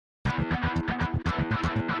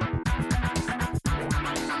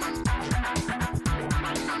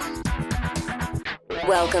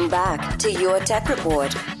Welcome back to Your Tech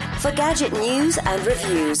Report. For gadget news and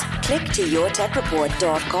reviews, click to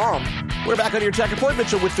yourtechreport.com. We're back on Your Tech Report.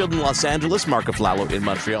 Mitchell Whitfield in Los Angeles, Marco Flalo in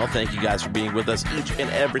Montreal. Thank you guys for being with us each and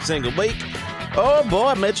every single week. Oh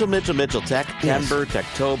boy, Mitchell, Techtember,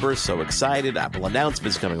 Techtober, so excited. Apple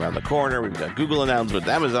announcements coming around the corner. We've got Google announcements,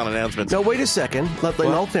 Amazon announcements. No, wait a second. In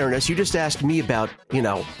all fairness, you just asked me about,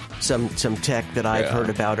 some tech that I've heard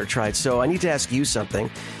about or tried. So I need to ask you something,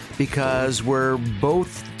 because we're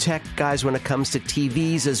both tech guys when it comes to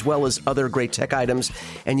TVs as well as other great tech items.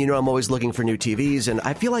 And I'm always looking for new TVs. And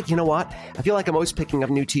I feel like, I feel like I'm always picking up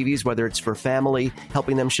new TVs, whether it's for family,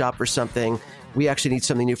 helping them shop for something. We actually need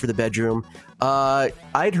something new for the bedroom.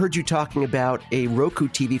 I'd heard you talking about a Roku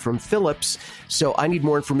TV from Philips, so I need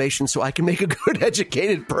more information so I can make a good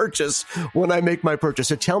educated purchase when I make my purchase.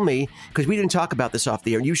 So tell me, because we didn't talk about this off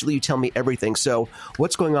the air. Usually you tell me everything. So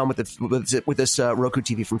what's going on with this Roku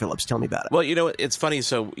TV from Philips? Tell me about it. Well, it's funny.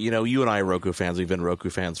 So, you and I are Roku fans. We've been Roku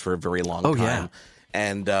fans for a very long time. Yeah.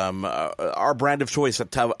 And our brand of choice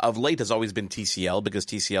of late has always been TCL, because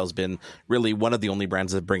TCL has been really one of the only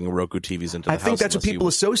brands that bring Roku TVs into the house. I think that's what people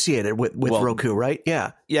associated with Roku, right?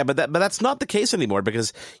 Yeah. Yeah, but that's not the case anymore,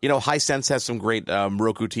 because, Hisense has some great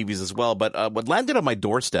Roku TVs as well. But what landed on my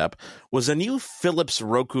doorstep was a new Philips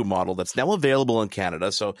Roku model that's now available in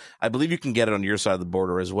Canada. So I believe you can get it on your side of the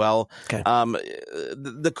border as well. Okay.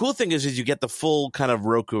 The cool thing is you get the full kind of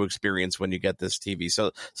Roku experience when you get this TV.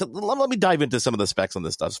 So let me dive into some of the specs on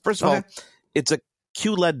this stuff. First of all, it's a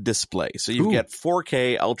QLED display. So you get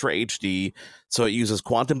 4K Ultra HD. So it uses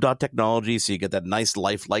quantum dot technology. So you get that nice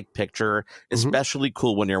lifelike picture, especially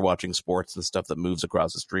cool when you're watching sports and stuff that moves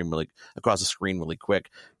across the screen really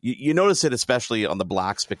quick. You notice it especially on the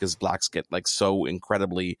blacks, because blacks get like so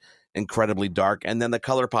incredibly dark, and then the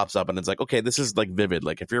color pops up and it's like, okay, this is like vivid.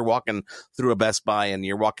 Like if you're walking through a Best Buy and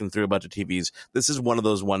you're walking through a bunch of TVs, this is one of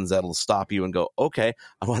those ones that'll stop you and go, okay,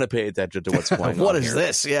 I want to pay attention to what's going on. What is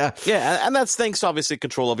this? Yeah. And that's thanks to obviously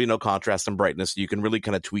control of, contrast and brightness. You can really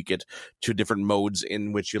kind of tweak it to different modes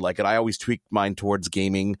in which you like it. I always tweak mine towards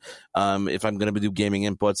gaming. If I'm going to do gaming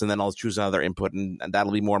inputs, and then I'll choose another input, and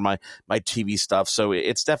that'll be more my TV stuff. So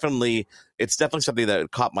it's definitely something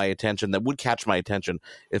that caught my attention, that would catch my attention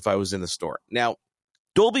if I was in the store. Now,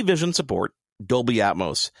 Dolby Vision support, Dolby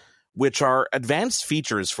Atmos, which are advanced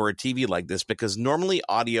features for a TV like this, because normally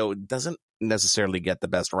audio doesn't necessarily get the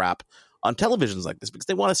best rap on televisions like this, because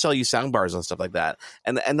they want to sell you sound bars and stuff like that.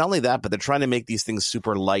 And not only that, but they're trying to make these things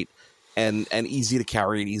super light and easy to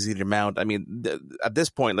carry and easy to mount. I mean, at this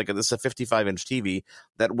point, like, this is a 55-inch TV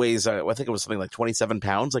that weighs, I think it was something like 27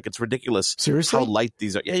 pounds. Like, it's ridiculous. Seriously? How light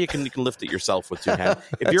these are. Yeah, you can lift it yourself with two hands.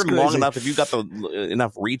 If you're long enough, if you've got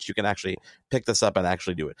enough reach, you can actually pick this up and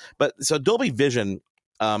actually do it. But so Dolby Vision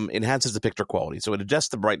enhances the picture quality. So it adjusts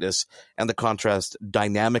the brightness and the contrast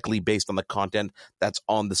dynamically based on the content that's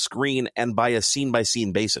on the screen and by a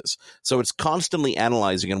scene-by-scene basis. So it's constantly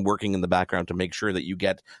analyzing and working in the background to make sure that you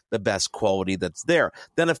get the best quality that's there.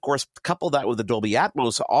 Then, of course, couple that with the Dolby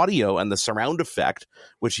Atmos audio and the surround effect,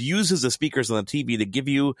 which uses the speakers on the TV to give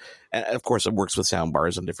you, and of course, it works with sound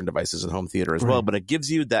bars on different devices in home theater as well, but it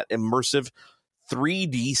gives you that immersive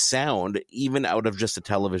 3D sound even out of just the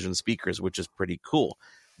television speakers, which is pretty cool.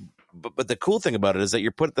 But the cool thing about it is that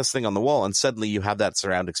you put this thing on the wall and suddenly you have that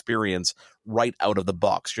surround experience right out of the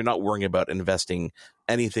box. You're not worrying about investing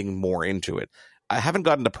anything more into it. I haven't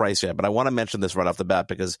gotten the price yet, but I want to mention this right off the bat,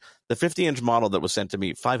 because the 50-inch model that was sent to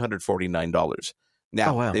me, $549.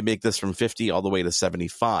 Now, they make this from 50 all the way to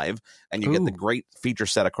 75, and you get the great feature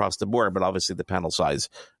set across the board, but obviously the panel size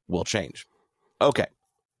will change. Okay,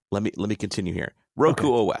 let me continue here.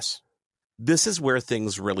 Roku OS. This is where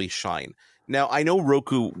things really shine. Now, I know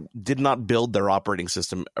Roku did not build their operating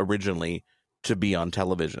system originally to be on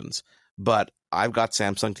televisions, but I've got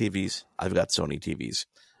Samsung TVs, I've got Sony TVs,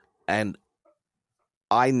 and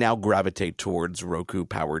I now gravitate towards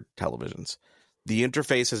Roku-powered televisions. The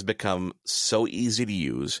interface has become so easy to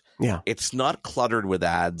use. Yeah. It's not cluttered with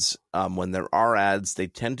ads. When there are ads, they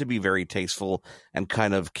tend to be very tasteful and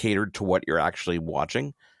kind of catered to what you're actually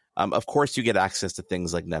watching. Of course, you get access to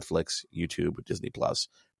things like Netflix, YouTube, Disney Plus,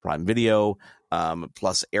 Prime Video,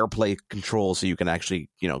 plus AirPlay control, so you can actually,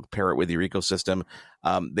 pair it with your ecosystem.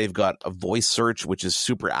 They've got a voice search, which is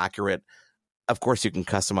super accurate. Of course, you can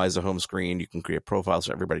customize the home screen. You can create profiles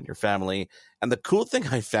for everybody in your family. And the cool thing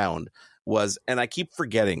I found was, and I keep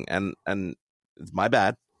forgetting, and it's my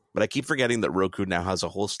bad, but I keep forgetting that Roku now has a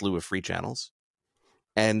whole slew of free channels.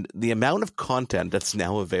 And the amount of content that's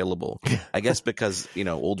now available, I guess because,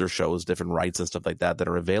 older shows, different rights and stuff like that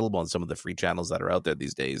are available on some of the free channels that are out there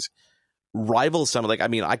these days, rivals some of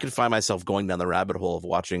I could find myself going down the rabbit hole of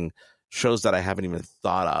watching shows that I haven't even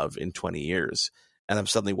thought of in 20 years. And I'm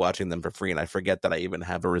suddenly watching them for free. And I forget that I even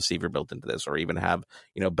have a receiver built into this or even have,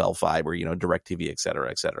 Bell Fiber, DirecTV, et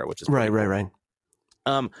cetera, which is right.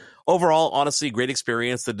 Overall, honestly, great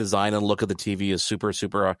experience. The design and look of the TV is super,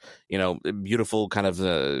 super, beautiful kind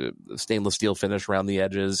of stainless steel finish around the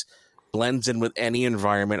edges. Blends in with any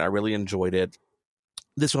environment. I really enjoyed it.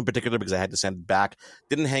 This one in particular, because I had to send it back.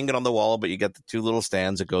 Didn't hang it on the wall, but you get the two little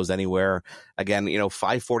stands. It goes anywhere. Again,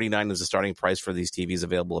 $549 is the starting price for these TVs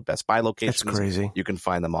available at Best Buy locations. That's crazy. You can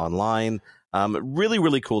find them online. Really,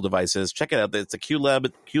 really cool devices. Check it out. It's a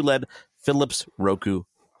QLED Philips Roku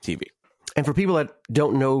TV. And for people that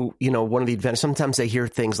don't know, one of the advantages, sometimes they hear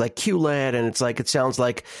things like QLED and it sounds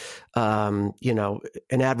like, an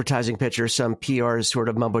advertising picture, some PR sort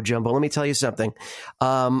of mumbo jumbo. Let me tell you something.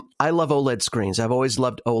 I love OLED screens. I've always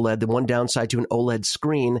loved OLED. The one downside to an OLED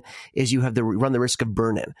screen is you have run the risk of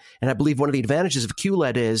burn-in. And I believe one of the advantages of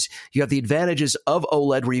QLED is you have the advantages of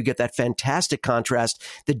OLED where you get that fantastic contrast,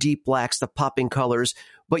 the deep blacks, the popping colors,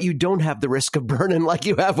 but you don't have the risk of burn-in like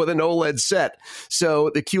you have with an OLED set. So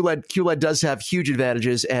the QLED does have huge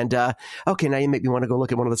advantages. And okay, now you make me want to go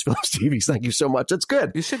look at one of those Philips TVs. Thank you so much. That's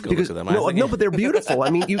good. You should go look at them. No, but they're beautiful.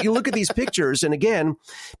 I mean, you look at these pictures, and again,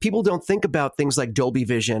 people don't think about things like Dolby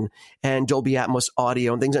Vision and Dolby Atmos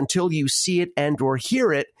audio and things until you see it and or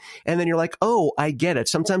hear it, and then you're like, oh, I get it.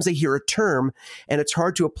 Sometimes they hear a term, and it's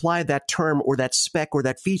hard to apply that term or that spec or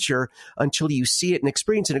that feature until you see it and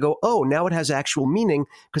experience it and go, oh, now it has actual meaning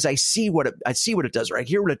because I see what it does, or I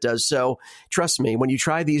hear what it does. So trust me, when you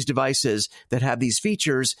try these devices that have these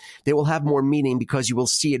features, they will have more meaning because you will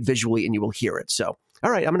see it visually and you will hear it. So,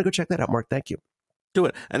 all right, I'm going to go check that out, Mark. Thank you. Do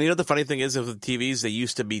it. And the funny thing is, with TVs, they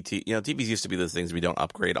used to be, TVs used to be those things we don't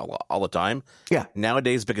upgrade all the time. Yeah.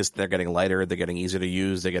 Nowadays, because they're getting lighter, they're getting easier to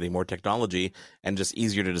use, they're getting more technology, and just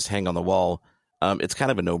easier to just hang on the wall. It's kind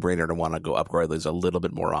of a no-brainer to want to go upgrade those a little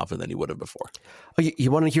bit more often than you would have before. Oh, you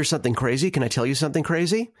want to hear something crazy? Can I tell you something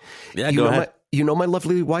crazy? Yeah, go ahead. My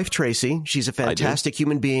lovely wife, Tracy. She's a fantastic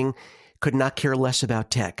human being. Could not care less about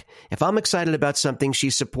tech. If I'm excited about something,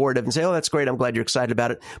 she's supportive and say, oh, that's great. I'm glad you're excited about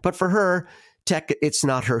it. But for her, tech, it's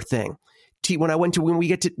not her thing. When we went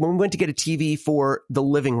to get a TV for the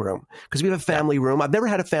living room, because we have a family room. I've never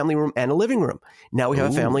had a family room and a living room. Now we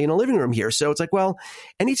have a family and a living room here. So it's like, well,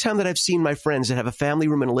 anytime that I've seen my friends that have a family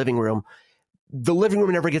room and a living room, the living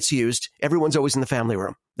room never gets used. Everyone's always in the family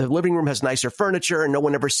room. The living room has nicer furniture and no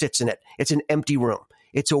one ever sits in it. It's an empty room.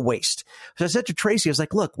 It's a waste. So I said to Tracy, I was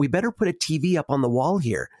like, look, we better put a TV up on the wall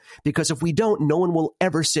here because if we don't, no one will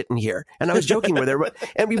ever sit in here. And I was joking with her,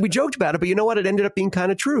 and we joked about it, but you know what? It ended up being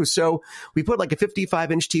kind of true. So we put like a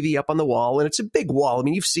 55-inch TV up on the wall, and it's a big wall. I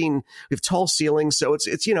mean, we have tall ceilings, so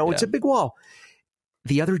it's a big wall.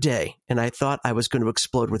 The other day, and I thought I was going to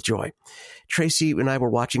explode with joy. Tracy and I were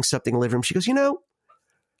watching something in the living room. She goes,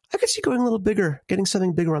 I could see going a little bigger, getting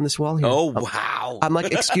something bigger on this wall here. Oh, wow. I'm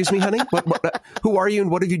like, excuse me, honey? What, who are you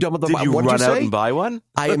and what have you done with the wall? Did you run out and buy one?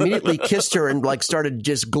 I immediately kissed her and started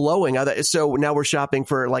just glowing. So now we're shopping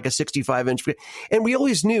for like a 65-inch. And we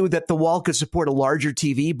always knew that the wall could support a larger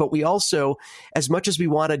TV, but we also, as much as we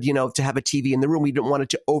wanted, to have a TV in the room, we didn't want it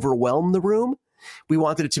to overwhelm the room. We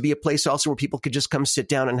wanted it to be a place also where people could just come sit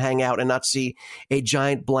down and hang out and not see a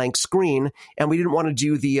giant blank screen. And we didn't want to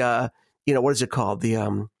do the, what is it called?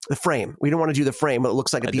 The frame. We don't want to do the frame, but it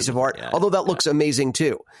looks like a piece of art. Although that looks amazing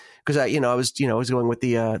too. Because I was going with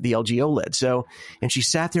the LG OLED. So, and she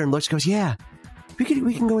sat there and looked, she goes, yeah, we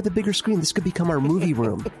can go with a bigger screen. This could become our movie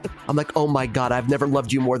room. I'm like, oh my God, I've never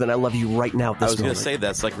loved you more than I love you right now at this moment. I was going to say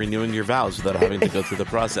that's like renewing your vows without having to go through the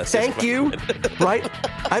process. Thank you. Right?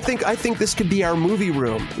 I think this could be our movie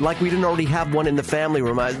room. Like we didn't already have one in the family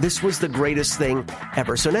room. This was the greatest thing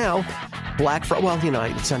ever. So now, Black Friday,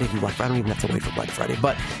 it's not even Black Friday. I don't even have to wait for Black Friday,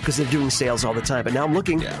 but because they're doing sales all the time. But now I'm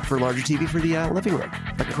looking for a larger TV for the living room.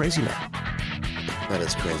 Like a crazy man. That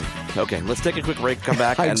is crazy. Okay, let's take a quick break, come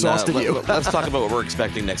back, and exhausted you. Let's talk about what we're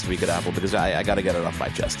expecting next week at Apple, because I got to get it off my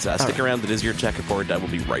chest. Stick around. It is Your Tech Report. We'll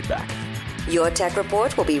be right back. Your Tech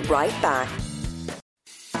Report will be right back.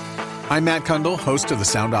 I'm Matt Kundle, host of the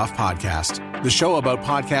Sound Off Podcast, the show about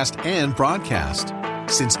podcast and broadcast.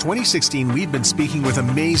 Since 2016, we've been speaking with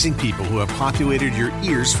amazing people who have populated your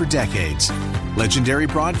ears for decades. Legendary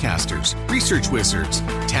broadcasters, research wizards,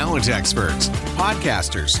 talent experts,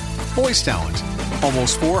 podcasters, voice talent.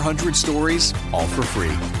 Almost 400 stories, all for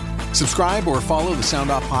free. Subscribe or follow the Sound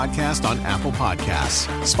Off Podcast on Apple Podcasts,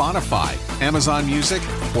 Spotify, Amazon Music,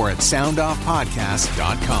 or at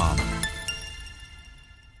soundoffpodcast.com.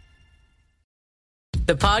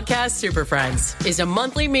 The Podcast Super Friends is a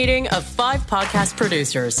monthly meeting of 5 podcast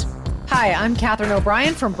producers. Hi, I'm Katherine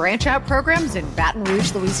O'Brien from Branch Out Programs in Baton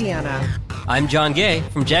Rouge, Louisiana. I'm John Gay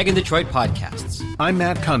from Jag and Detroit Podcasts. I'm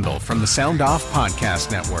Matt Kundle from the Sound Off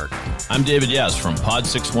Podcast Network. I'm David Yaz from Pod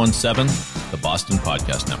 617, the Boston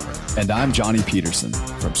Podcast Network. And I'm Johnny Peterson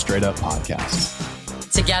from Straight Up Podcasts.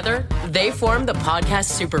 Together, they form the Podcast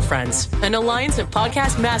Super Friends, an alliance of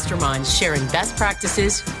podcast masterminds sharing best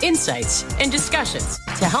practices, insights, and discussions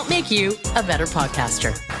to help make you a better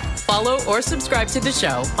podcaster. Follow or subscribe to the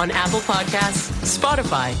show on Apple Podcasts,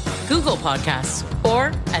 Spotify, Google Podcasts, or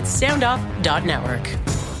at soundoff.network.